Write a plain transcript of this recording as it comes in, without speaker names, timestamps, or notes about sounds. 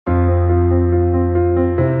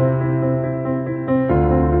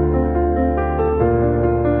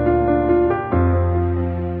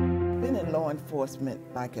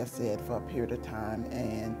like I said, for a period of time,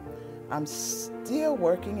 and I'm still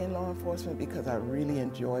working in law enforcement because I really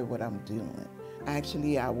enjoy what I'm doing.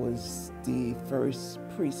 Actually, I was the first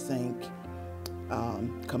precinct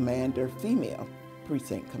commander, female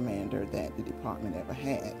precinct commander that the department ever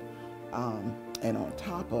had. And on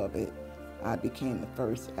top of it, I became the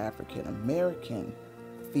first African American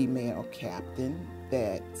female captain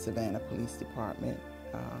that Savannah Police Department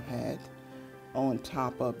had, on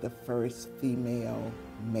top of the first female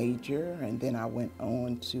major, and then I went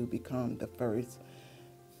on to become the first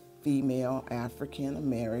female African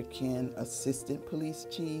American assistant police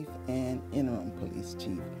chief and interim police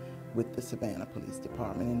chief with the Savannah Police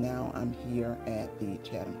Department. And now I'm here at the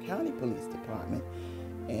Chatham County Police Department,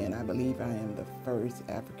 and I believe I am the first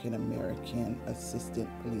African American assistant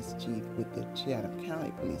police chief with the Chatham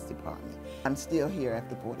County Police Department. I'm still here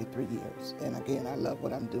after 43 years, and again, I love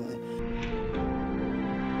what I'm doing.